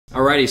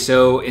Alrighty,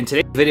 so in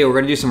today's video, we're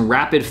gonna do some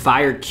rapid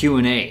fire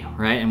Q&A,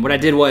 right? And what I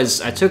did was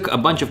I took a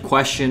bunch of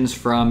questions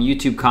from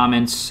YouTube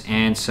comments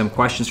and some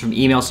questions from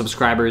email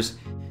subscribers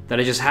that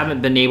I just haven't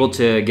been able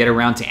to get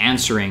around to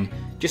answering.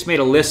 Just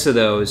made a list of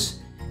those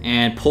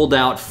and pulled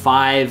out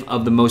 5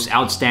 of the most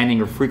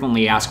outstanding or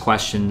frequently asked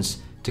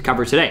questions to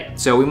cover today.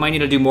 So we might need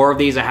to do more of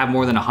these. I have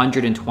more than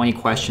 120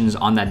 questions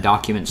on that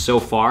document so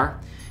far,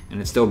 and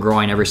it's still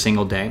growing every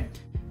single day.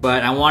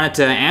 But I wanted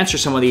to answer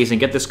some of these and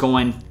get this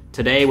going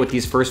today with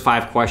these first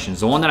 5 questions.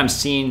 The one that I'm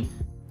seeing,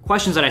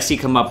 questions that I see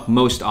come up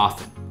most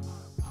often.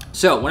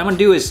 So what I'm gonna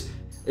do is,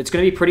 it's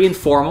gonna be pretty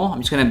informal. I'm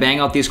just gonna bang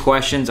out these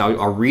questions.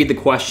 I'll read the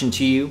question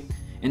to you,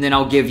 and then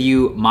I'll give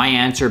you my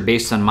answer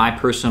based on my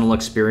personal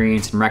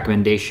experience and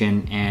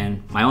recommendation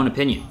and my own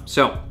opinion.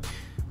 So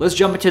let's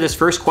jump into this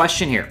first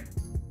question here.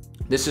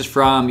 This is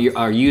from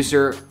our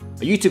user,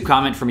 a YouTube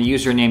comment from a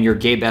user named Your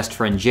Gay Best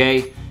Friend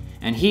Jay,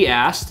 and he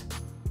asked,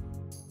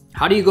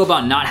 how do you go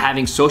about not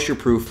having social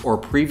proof or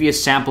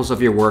previous samples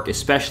of your work,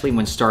 especially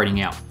when starting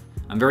out?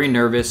 I'm very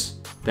nervous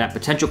that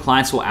potential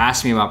clients will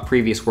ask me about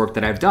previous work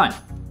that I've done.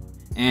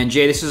 And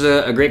Jay, this is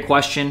a great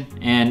question,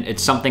 and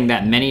it's something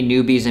that many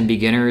newbies and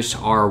beginners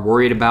are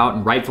worried about,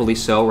 and rightfully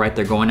so, right?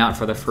 They're going out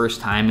for the first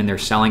time and they're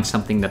selling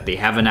something that they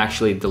haven't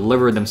actually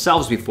delivered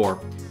themselves before.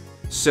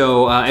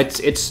 So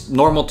it's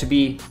normal to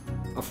be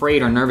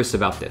afraid or nervous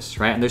about this,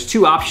 right? And there's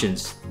 2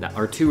 options,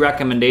 or 2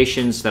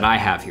 recommendations that I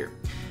have here.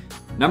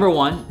 Number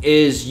 1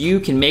 is you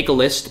can make a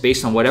list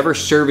based on whatever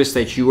service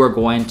that you are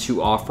going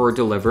to offer or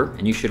deliver,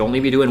 and you should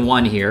only be doing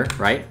one here,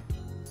 right?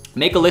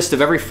 Make a list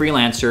of every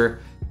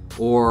freelancer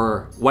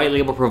or white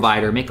label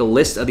provider, make a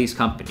list of these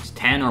companies,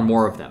 10 or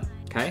more of them,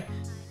 okay?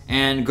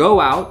 And go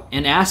out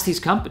and ask these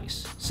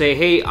companies. Say,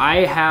 hey,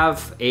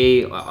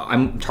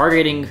 I'm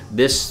targeting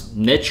this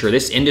niche or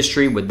this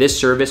industry with this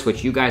service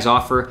which you guys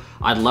offer.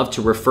 I'd love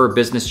to refer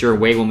business your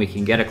way when we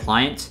can get a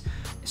client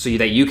so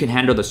that you can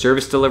handle the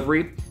service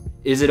delivery.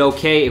 Is it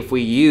okay if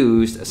we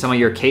used some of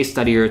your case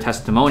study or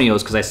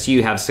testimonials, because I see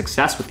you have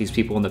success with these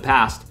people in the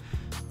past?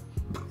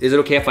 Is it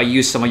okay if I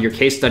use some of your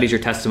case studies or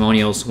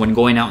testimonials when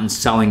going out and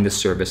selling this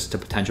service to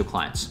potential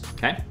clients,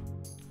 okay?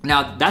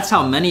 Now, that's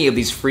how many of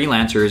these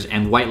freelancers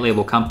and white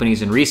label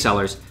companies and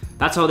resellers,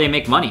 that's how they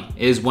make money,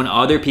 is when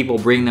other people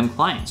bring them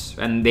clients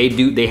and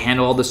they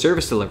handle all the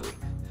service delivery.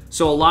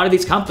 So a lot of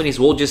these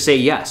companies will just say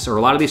yes, or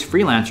a lot of these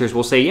freelancers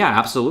will say, yeah,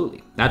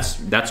 absolutely.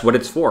 That's what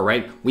it's for,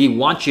 right? We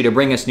want you to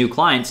bring us new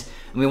clients,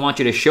 and we want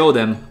you to show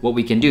them what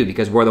we can do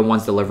because we're the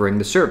ones delivering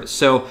the service.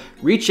 So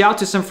reach out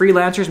to some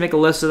freelancers, make a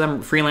list of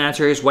them,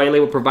 freelancers, white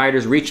label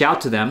providers, reach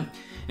out to them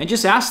and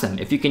just ask them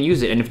if you can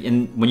use it.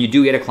 And when you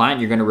do get a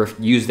client, you're gonna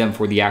use them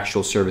for the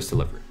actual service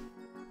delivery.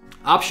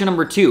 Option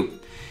number 2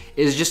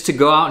 is just to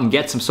go out and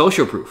get some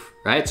social proof,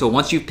 right? So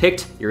once you've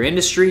picked your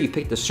industry, you've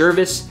picked the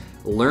service,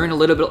 learn a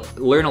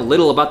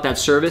little about that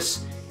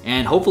service,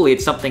 and hopefully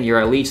it's something you're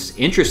at least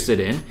interested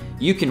in.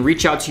 You can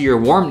reach out to your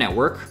warm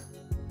network,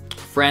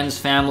 friends,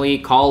 family,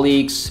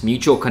 colleagues,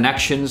 mutual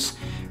connections.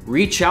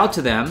 Reach out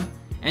to them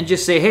and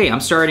just say, hey,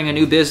 I'm starting a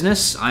new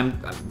business. I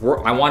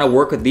want to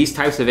work with these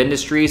types of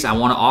industries. I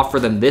want to offer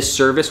them this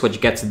service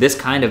which gets this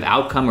kind of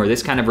outcome or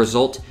this kind of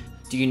result.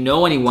 Do you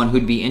know anyone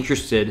who'd be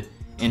interested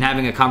in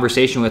having a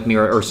conversation with me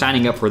or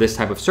signing up for this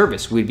type of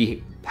service? We'd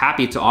be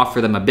happy to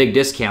offer them a big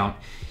discount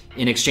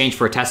in exchange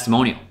for a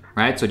testimonial,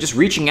 right? So just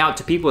reaching out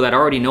to people that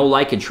already know,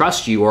 like, and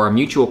trust you, or are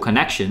mutual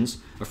connections,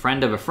 a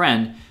friend of a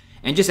friend,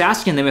 and just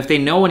asking them if they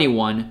know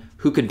anyone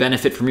who could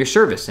benefit from your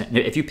service. And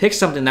if you pick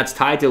something that's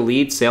tied to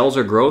lead, sales,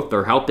 or growth,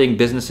 or helping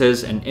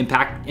businesses and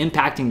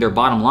impacting their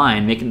bottom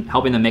line,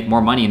 helping them make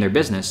more money in their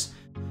business,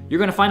 you're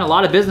gonna find a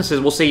lot of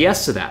businesses will say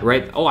yes to that,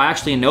 right? Oh, I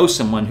actually know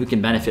someone who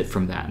can benefit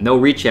from that. And they'll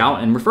reach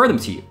out and refer them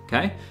to you,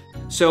 okay?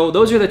 So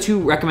those are the 2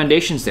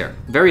 recommendations there.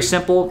 Very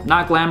simple,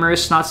 not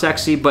glamorous, not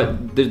sexy,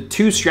 but the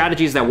 2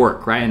 strategies that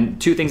work, right?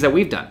 And 2 things that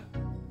we've done.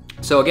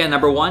 So again,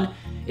 number 1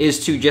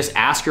 is to just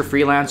ask your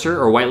freelancer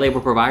or white label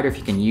provider if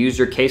you can use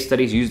their case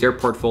studies, use their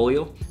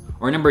portfolio.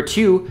 Or number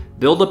 2,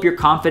 build up your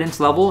confidence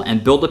level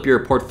and build up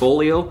your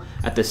portfolio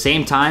at the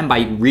same time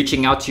by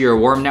reaching out to your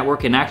warm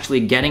network and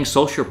actually getting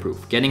social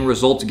proof, getting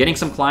results, getting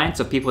some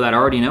clients of people that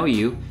already know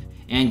you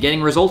and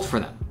getting results for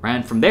them, right?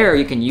 And from there,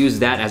 you can use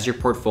that as your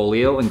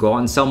portfolio and go out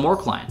and sell more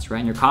clients, right?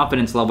 And your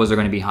confidence levels are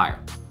gonna be higher.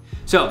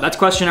 So that's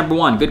question number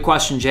 1. Good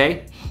question,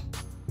 Jay.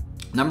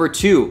 Number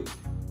 2,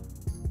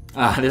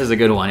 this is a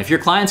good one. If your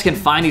clients can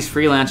find these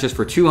freelancers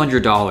for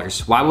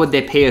 $200, why would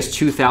they pay us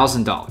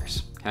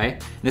 $2,000? Okay,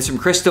 and this is from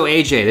Christo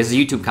AJ. This is a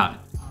YouTube comment.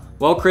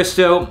 Well,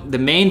 Christo, the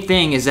main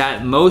thing is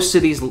that most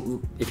of these,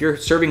 if you're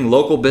serving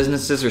local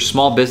businesses or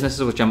small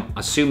businesses, which I'm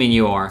assuming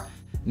you are,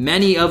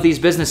 many of these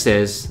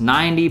businesses,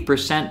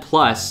 90%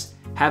 plus,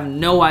 have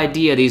no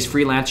idea these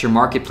freelancer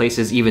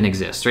marketplaces even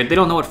exist, right? They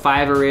don't know what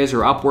Fiverr is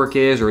or Upwork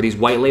is or these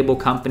white label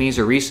companies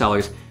or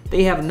resellers.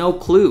 They have no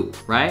clue,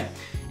 right?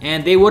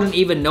 And they wouldn't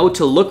even know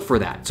to look for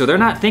that. So they're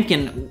not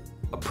thinking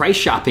price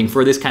shopping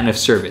for this kind of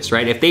service,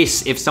 right?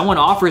 If someone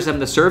offers them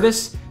the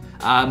service,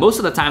 most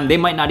of the time they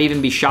might not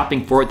even be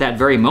shopping for it that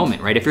very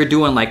moment, right? If you're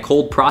doing like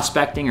cold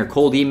prospecting or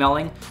cold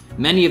emailing,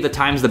 many of the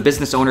times the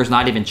business owner is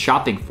not even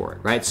shopping for it,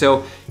 right?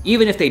 So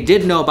even if they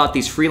did know about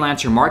these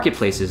freelancer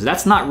marketplaces,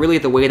 that's not really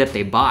the way that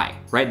they buy,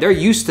 right? They're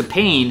used to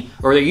paying,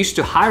 or they're used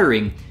to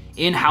hiring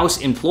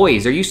in-house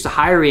employees. They're used to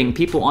hiring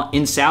people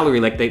in salary,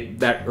 like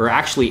that are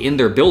actually in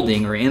their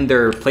building or in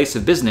their place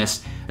of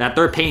business, that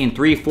they're paying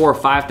 $3,000,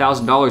 $4,000,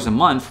 $5,000 a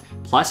month,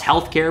 plus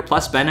healthcare,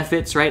 plus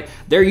benefits, right?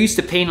 They're used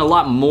to paying a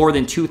lot more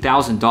than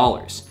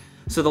 $2,000.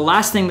 So the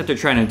last thing that they're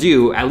trying to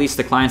do, at least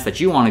the clients that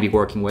you want to be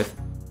working with,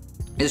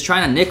 is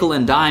trying to nickel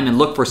and dime and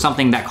look for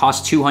something that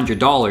costs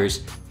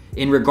 $200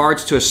 in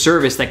regards to a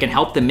service that can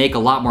help them make a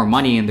lot more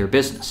money in their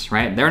business,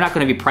 right? They're not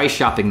going to be price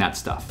shopping that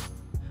stuff.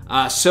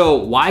 So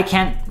why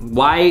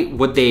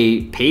would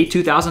they pay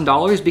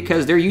 $2,000?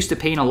 Because they're used to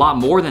paying a lot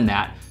more than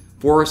that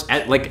for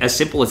like as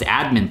simple as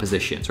admin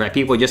positions, right?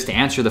 People just to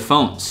answer the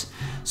phones.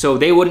 So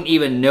they wouldn't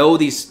even know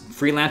these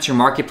freelancer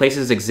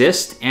marketplaces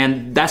exist,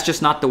 and that's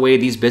just not the way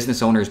these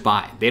business owners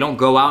buy. They don't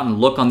go out and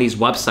look on these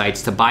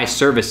websites to buy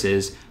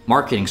services,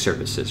 marketing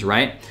services,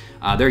 right?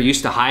 They're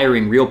used to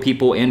hiring real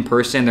people in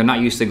person. They're not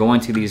used to going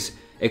to these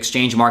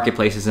exchange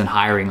marketplaces and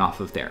hiring off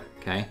of there,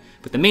 okay?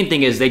 But the main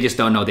thing is they just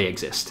don't know they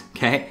exist,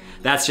 okay?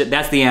 That's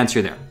the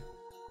answer there.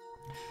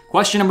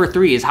 Question number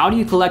 3 is, how do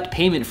you collect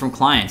payment from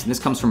clients? And this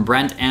comes from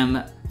Brent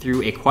M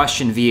through a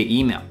question via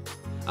email.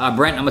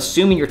 Brent, I'm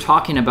assuming you're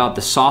talking about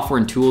the software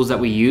and tools that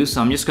we use,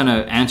 so I'm just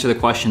gonna answer the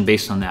question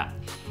based on that.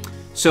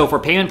 So for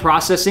payment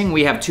processing,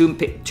 we have two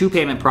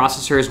payment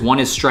processors. One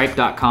is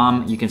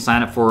Stripe.com. You can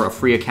sign up for a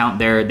free account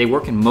there. They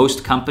work in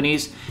most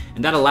companies,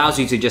 and that allows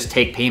you to just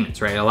take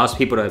payments, right? It allows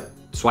people to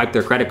swipe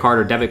their credit card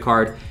or debit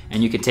card,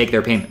 and you can take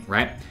their payment,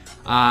 right?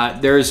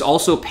 There's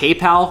also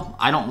PayPal.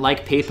 I don't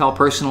like PayPal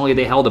personally.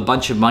 They held a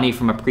bunch of money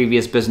from a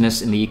previous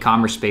business in the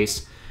e-commerce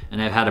space,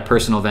 and I've had a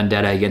personal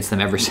vendetta against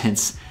them ever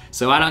since.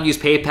 So I don't use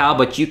PayPal,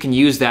 but you can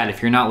use that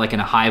if you're not like in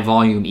a high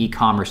volume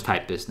e-commerce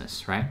type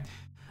business, right?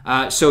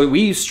 So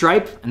we use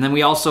Stripe, and then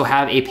we also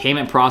have a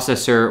payment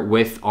processor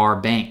with our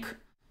bank.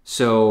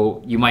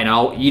 So you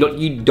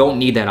don't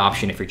need that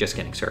option if you're just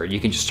getting started. You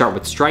can just start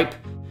with Stripe,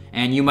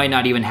 and you might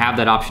not even have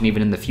that option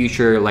even in the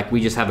future. Like, we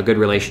just have a good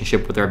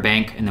relationship with our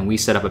bank, and then we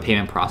set up a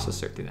payment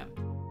processor through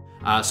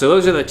them. So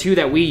those are the two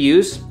that we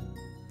use.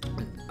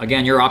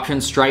 Again, your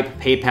options: Stripe,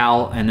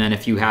 PayPal, and then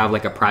if you have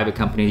like a private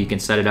company, you can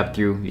set it up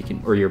through,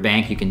 or your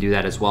bank, you can do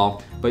that as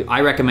well. But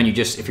I recommend you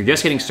if you're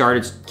just getting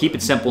started, keep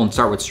it simple and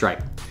start with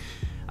Stripe.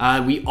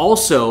 We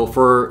also,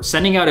 for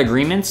sending out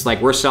agreements,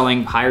 like we're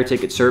selling higher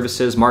ticket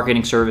services,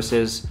 marketing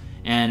services,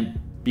 and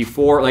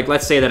before, like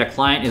let's say that a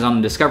client is on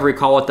the discovery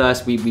call with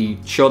us, we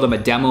show them a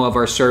demo of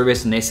our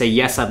service and they say,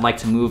 yes, I'd like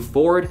to move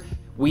forward.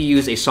 We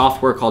use a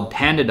software called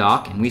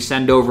PandaDoc, and we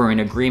send over an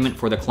agreement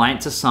for the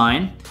client to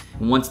sign.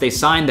 And once they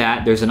sign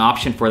that, there's an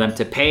option for them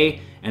to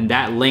pay, and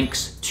that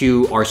links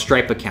to our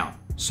Stripe account.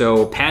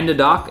 So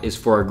PandaDoc is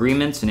for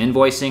agreements and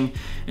invoicing,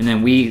 and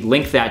then we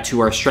link that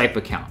to our Stripe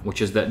account,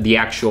 which is the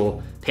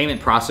actual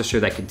payment processor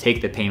that can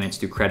take the payments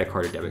through credit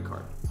card or debit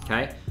card,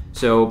 okay?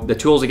 So the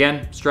tools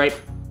again, Stripe,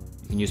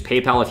 you can use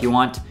PayPal if you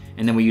want,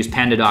 and then we use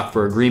PandaDoc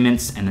for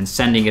agreements and then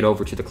sending it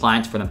over to the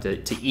clients for them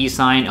to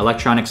e-sign,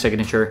 electronic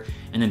signature,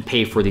 and then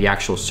pay for the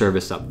actual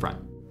service up front,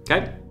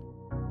 okay?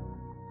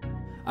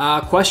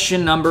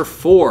 Question number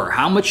 4,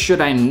 how much should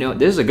I know?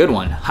 This is a good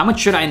one. How much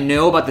should I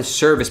know about the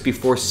service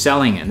before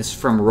selling it? This is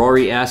from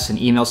Rory S, an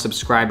email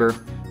subscriber.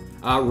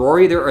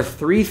 Rory, there are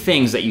 3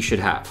 things that you should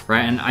have,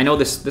 right? And I know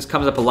this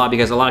comes up a lot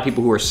because a lot of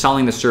people who are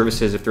selling the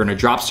services, if they're in a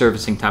drop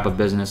servicing type of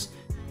business,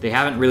 they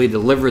haven't really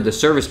delivered the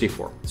service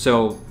before.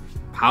 So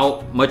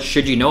how much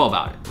should you know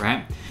about it,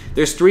 right?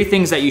 There's 3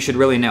 things that you should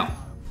really know.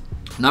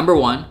 Number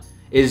 1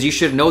 is you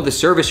should know the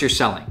service you're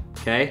selling,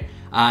 okay?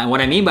 And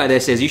what I mean by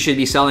this is you should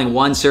be selling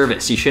one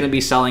service. You shouldn't be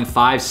selling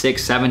 5,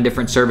 6, 7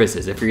 different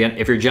services if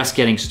you're just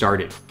getting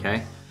started,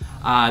 okay?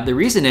 The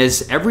reason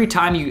is every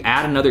time you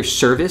add another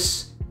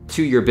service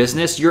to your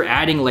business, you're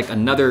adding like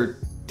another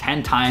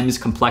 10 times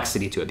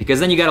complexity to it, because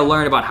then you got to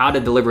learn about how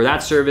to deliver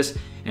that service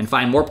and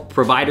find more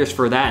providers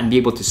for that and be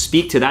able to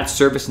speak to that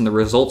service and the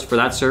results for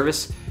that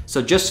service.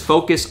 So just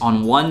focus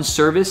on one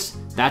service.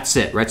 That's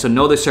it, right? So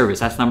know the service.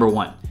 That's number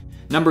 1.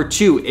 Number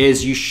 2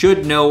 is you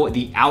should know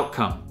the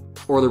outcome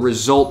or the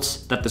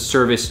results that the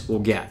service will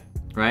get,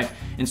 right?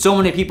 And so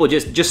many people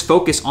just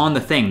focus on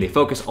the thing. They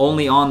focus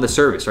only on the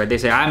service, right? They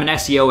say, I'm an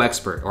SEO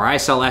expert, or I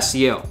sell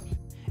SEO.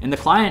 And the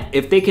client,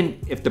 if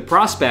the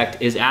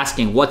prospect is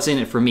asking what's in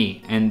it for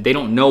me, and they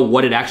don't know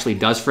what it actually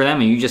does for them,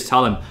 and you just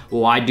tell them,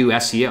 well, I do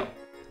SEO.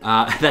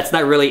 That's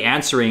not really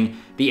answering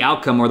the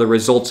outcome or the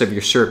results of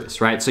your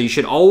service, right? So you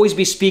should always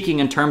be speaking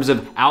in terms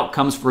of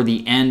outcomes for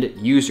the end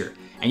user.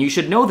 And you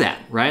should know that,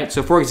 right?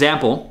 So for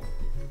example,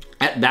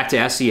 back to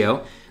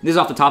SEO, this is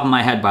off the top of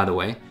my head, by the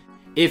way.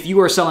 If you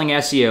are selling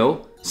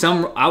SEO,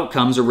 some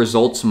outcomes or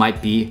results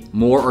might be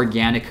more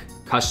organic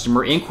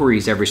customer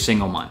inquiries every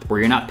single month,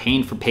 where you're not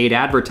paying for paid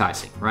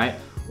advertising, right?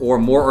 Or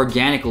more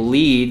organic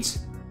leads,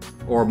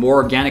 or more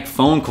organic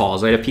phone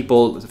calls, right? Of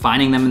people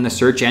finding them in the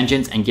search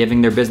engines and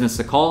giving their business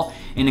a call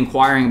and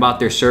inquiring about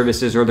their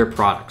services or their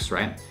products,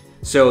 right?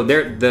 So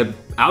the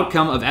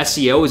outcome of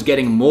SEO is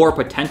getting more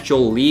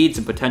potential leads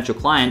and potential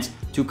clients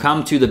to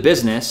come to the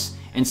business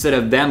instead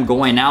of them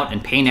going out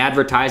and paying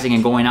advertising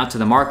and going out to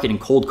the market and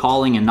cold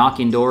calling and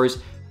knocking doors.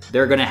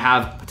 They're gonna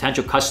have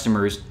potential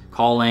customers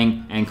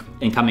calling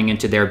and coming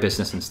into their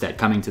business instead,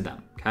 coming to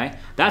them, okay?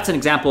 That's an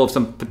example of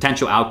some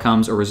potential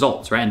outcomes or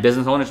results, right? And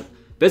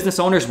business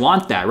owners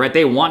want that, right?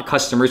 They want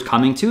customers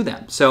coming to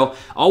them. So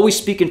always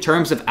speak in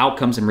terms of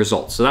outcomes and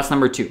results. So that's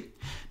number 2.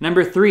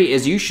 Number 3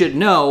 is you should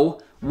know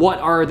what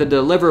are the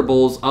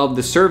deliverables of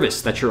the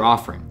service that you're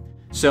offering.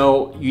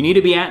 So you need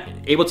to be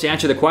able to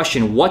answer the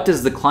question, what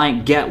does the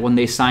client get when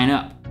they sign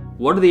up?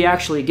 What do they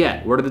actually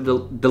get? What are the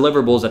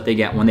deliverables that they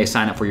get when they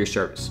sign up for your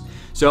service?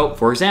 So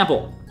for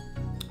example,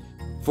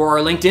 for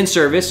our LinkedIn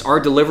service, our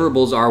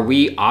deliverables are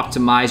we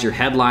optimize your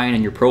headline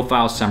and your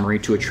profile summary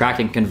to attract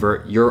and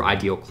convert your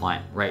ideal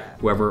client, right?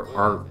 Whoever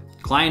our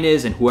client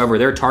is and whoever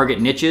their target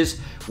niche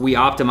is, we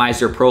optimize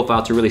their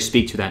profile to really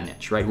speak to that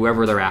niche, right?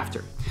 Whoever they're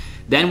after.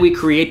 Then we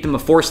create them a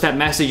 4-step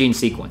messaging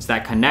sequence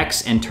that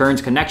connects and turns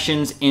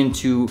connections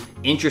into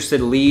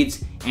interested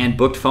leads and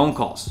booked phone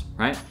calls,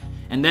 right?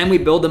 And then we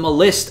build them a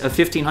list of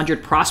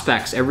 1,500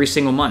 prospects every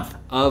single month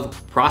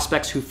of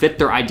prospects who fit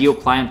their ideal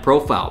client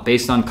profile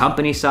based on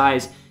company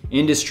size,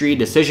 industry,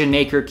 decision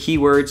maker,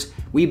 keywords.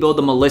 We build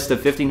them a list of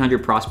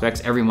 1,500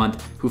 prospects every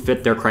month who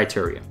fit their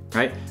criteria,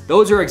 right?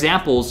 Those are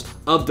examples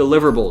of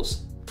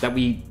deliverables that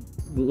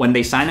when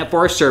they sign up for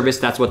our service,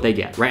 that's what they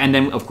get, right? And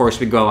then of course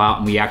we go out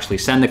and we actually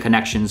send the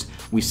connections,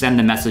 we send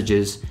the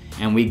messages,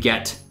 and we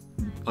get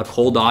a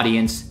cold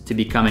audience to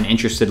become an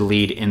interested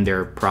lead in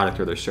their product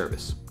or their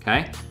service,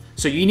 okay?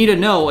 So you need to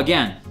know,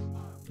 again,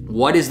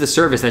 what is the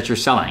service that you're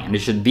selling? And it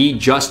should be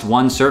just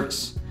one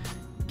service.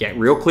 Get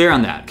real clear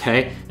on that,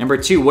 okay? Number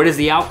 2, what is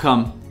the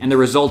outcome and the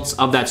results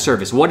of that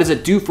service? What does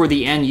it do for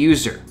the end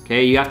user,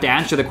 okay? You have to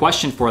answer the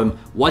question for them,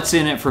 what's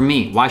in it for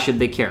me? Why should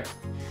they care?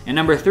 And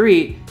number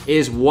 3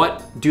 is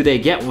what do they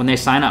get when they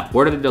sign up?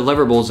 What are the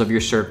deliverables of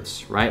your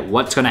service, right?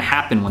 What's gonna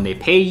happen when they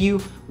pay you?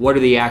 What do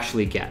they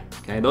actually get,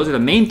 okay? Those are the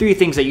main 3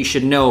 things that you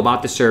should know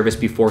about the service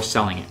before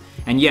selling it.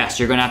 And yes,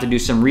 you're gonna have to do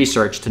some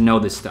research to know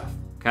this stuff,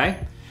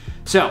 okay?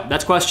 So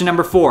that's question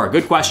number 4.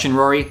 Good question,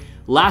 Rory.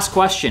 Last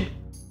question.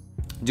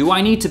 Do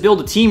I need to build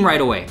a team right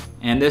away?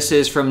 And this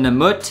is from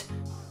Namut.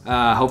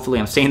 Hopefully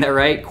I'm saying that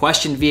right.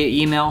 Question via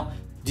email.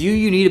 Do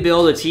you need to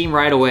build a team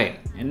right away?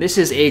 And this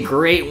is a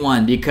great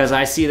one because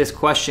I see this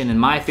question in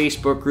my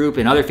Facebook group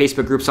and other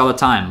Facebook groups all the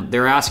time.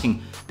 They're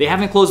asking, they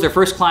haven't closed their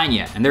first client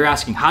yet, and they're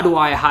asking, how do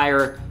I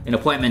hire an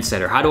appointment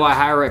setter? How do I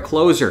hire a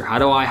closer? How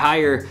do I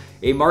hire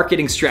a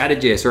marketing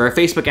strategist or a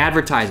Facebook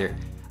advertiser?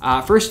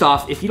 First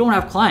off, if you don't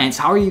have clients,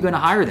 how are you gonna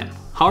hire them?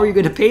 How are you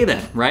gonna pay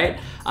them, right?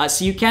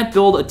 So you can't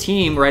build a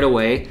team right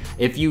away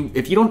if you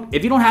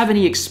don't have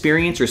any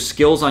experience or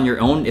skills on your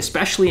own,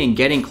 especially in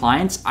getting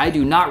clients. I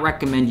do not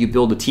recommend you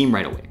build a team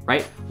right away,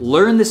 right?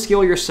 Learn the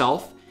skill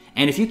yourself,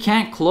 and if you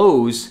can't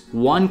close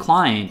one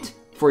client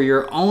for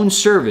your own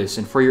service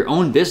and for your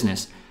own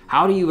business,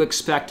 how do you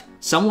expect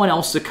someone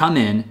else to come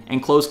in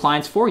and close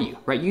clients for you,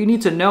 right? You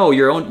need to know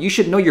you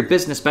should know your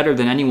business better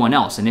than anyone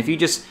else. And if you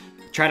just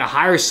try to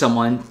hire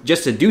someone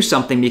just to do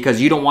something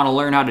because you don't want to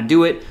learn how to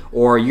do it,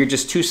 or you're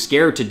just too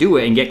scared to do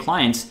it and get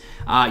clients,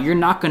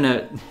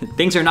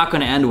 things are not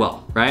gonna end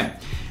well, right?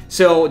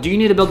 So do you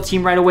need to build a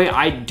team right away?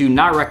 I do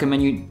not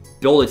recommend you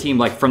build a team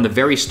like from the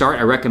very start.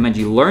 I recommend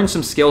you learn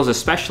some skills,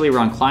 especially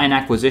around client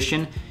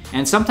acquisition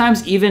and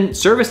sometimes even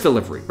service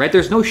delivery, right?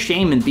 There's no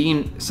shame in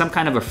being some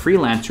kind of a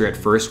freelancer at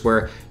first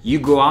where you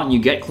go out and you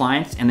get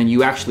clients and then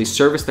you actually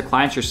service the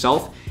clients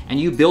yourself and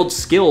you build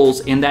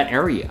skills in that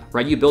area,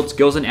 right? You build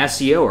skills in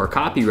SEO or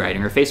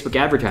copywriting or Facebook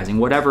advertising,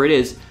 whatever it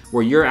is,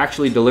 where you're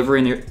actually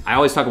delivering I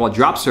always talk about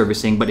drop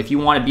servicing, but if you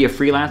want to be a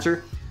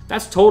freelancer,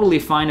 that's totally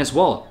fine as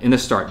well in the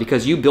start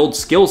because you build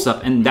skills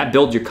up and that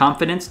builds your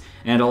confidence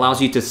and it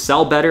allows you to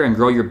sell better and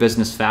grow your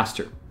business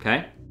faster,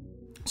 okay?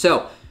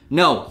 So,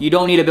 no, you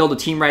don't need to build a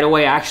team right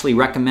away. I actually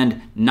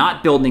recommend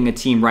not building a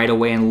team right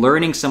away and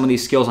learning some of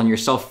these skills on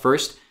yourself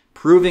first,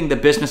 proving the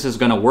business is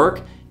gonna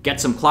work, get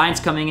some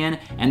clients coming in,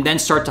 and then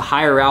start to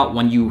hire out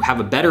when you have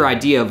a better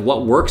idea of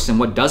what works and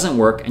what doesn't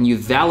work and you've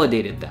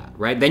validated that,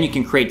 right? Then you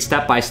can create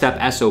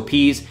step-by-step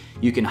SOPs.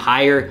 You can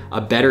hire a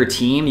better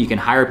team. You can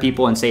hire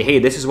people and say, hey,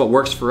 this is what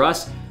works for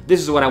us. This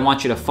is what I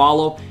want you to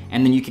follow.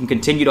 And then you can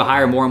continue to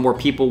hire more and more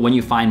people when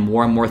you find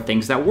more and more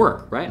things that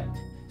work, right?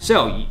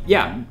 So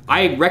yeah,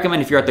 I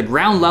recommend if you're at the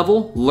ground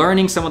level,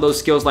 learning some of those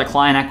skills like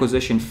client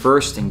acquisition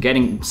first and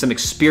getting some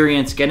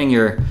experience, getting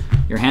your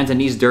hands and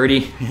knees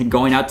dirty,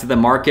 going out to the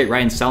market,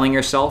 right, and selling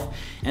yourself,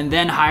 and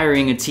then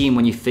hiring a team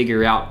when you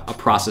figure out a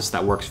process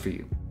that works for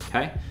you,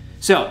 okay?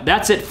 So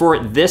that's it for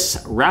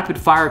this rapid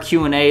fire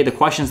Q&A, the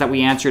questions that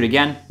we answered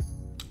again.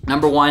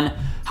 Number 1,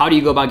 how do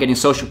you go about getting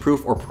social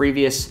proof or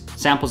previous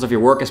samples of your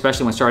work,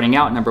 especially when starting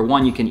out? Number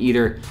 1, you can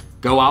either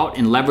go out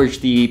and leverage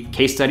the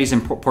case studies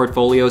and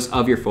portfolios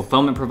of your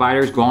fulfillment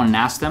providers, go on and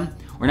ask them.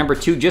 Or number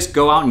 2, just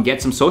go out and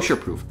get some social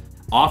proof.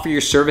 Offer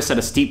your service at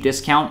a steep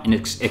discount in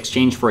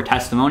exchange for a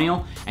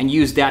testimonial and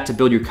use that to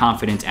build your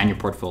confidence and your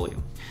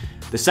portfolio.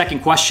 The second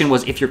question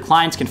was, if your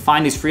clients can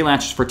find these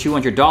freelancers for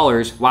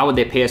 $200, why would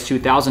they pay us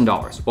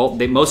 $2,000? Well,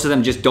 most of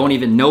them just don't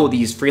even know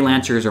these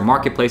freelancers or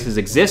marketplaces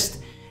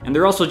exist. And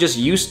they're also just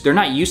they're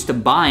not used to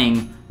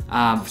buying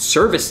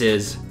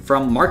services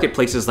from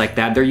marketplaces like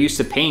that. They're used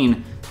to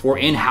paying for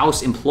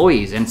in-house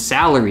employees and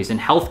salaries and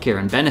healthcare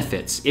and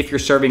benefits if you're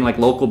serving like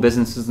local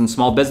businesses and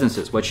small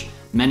businesses, which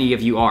many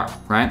of you are,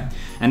 right?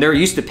 And they're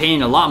used to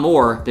paying a lot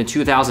more than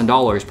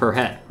 $2,000 per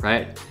head,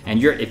 right?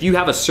 And if you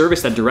have a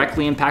service that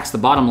directly impacts the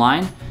bottom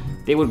line,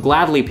 they would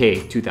gladly pay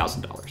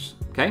 $2,000,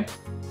 okay?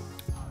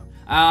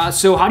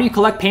 So how do you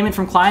collect payment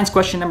from clients?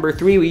 Question number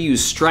 3, we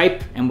use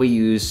Stripe and we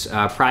use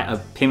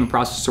a payment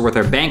processor with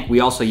our bank.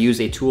 We also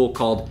use a tool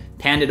called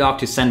PandaDoc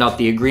to send out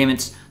the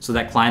agreements so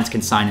that clients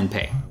can sign and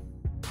pay.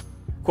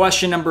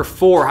 Question number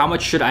 4, how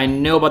much should I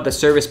know about the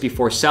service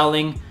before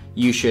selling?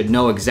 You should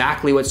know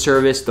exactly what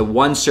service, the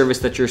one service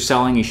that you're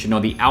selling. You should know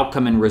the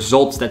outcome and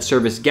results that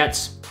service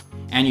gets.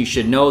 And you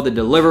should know the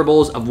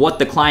deliverables of what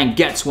the client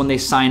gets when they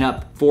sign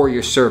up for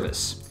your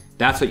service.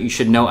 That's what you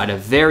should know at a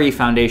very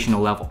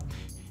foundational level.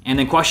 And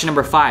then question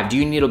number 5, do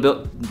you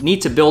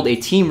need to build a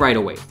team right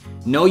away?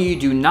 No, you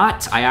do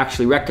not. I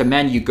actually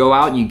recommend you go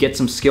out and you get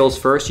some skills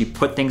first. You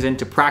put things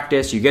into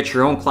practice, you get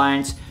your own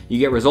clients, you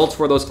get results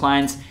for those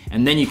clients,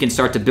 and then you can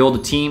start to build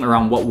a team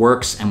around what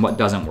works and what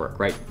doesn't work,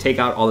 right? Take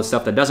out all the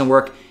stuff that doesn't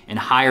work and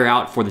hire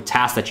out for the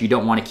tasks that you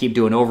don't want to keep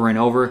doing over and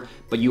over,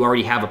 but you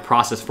already have a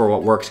process for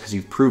what works because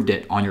you've proved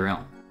it on your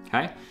own,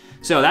 okay?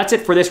 So that's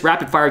it for this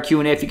rapid fire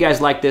Q&A. If you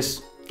guys like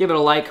this, give it a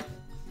like.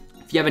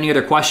 If you have any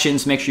other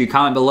questions, make sure you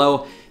comment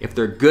below. If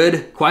they're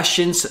good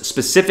questions,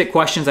 specific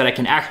questions that I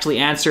can actually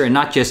answer and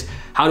not just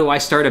how do I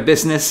start a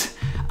business,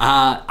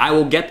 I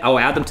will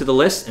add them to the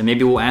list and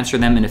maybe we'll answer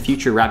them in a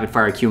future rapid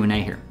fire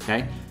Q&A here,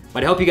 okay?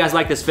 But I hope you guys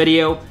like this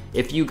video.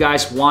 If you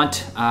guys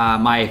want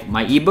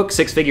my ebook,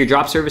 6-Figure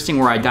Drop Servicing,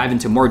 where I dive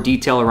into more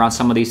detail around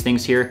some of these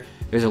things here,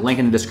 there's a link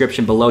in the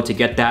description below to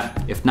get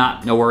that. If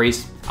not, no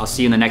worries. I'll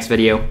see you in the next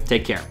video.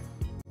 Take care.